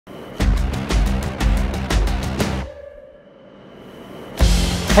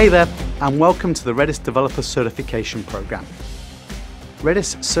Hey there, and welcome to the Redis Developer Certification program.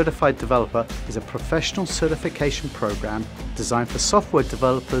 Redis Certified Developer is a professional certification program designed for software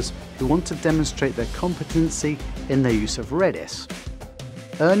developers who want to demonstrate their competency in their use of Redis.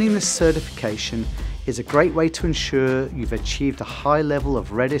 Earning this certification is a great way to ensure you've achieved a high level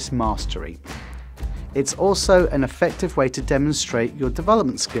of Redis mastery. It's also an effective way to demonstrate your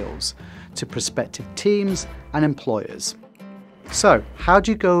development skills to prospective teams and employers. So, how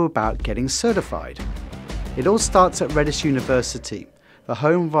do you go about getting certified? It all starts at Redis University, the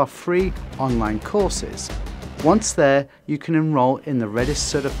home of our free online courses. Once there, you can enroll in the Redis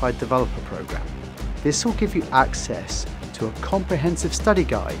Certified Developer program. This will give you access to a comprehensive study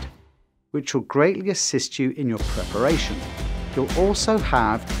guide, which will greatly assist you in your preparation. You'll also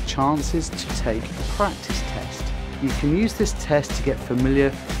have chances to take a practice test. You can use this test to get familiar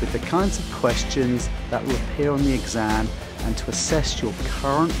with the kinds of questions that will appear on the exam and to assess your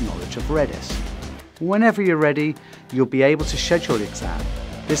current knowledge of Redis. Whenever you're ready, you'll be able to schedule the exam.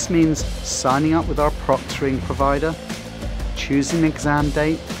 This means signing up with our proctoring provider, choosing the exam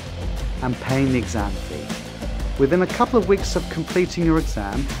date, and paying the exam fee. Within a couple of weeks of completing your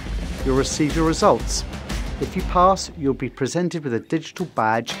exam, you'll receive your results. If you pass, you'll be presented with a digital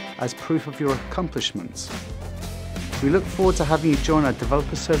badge as proof of your accomplishments. We look forward to having you join our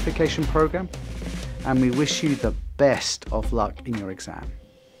developer certification program, and we wish you the best of luck in your exam.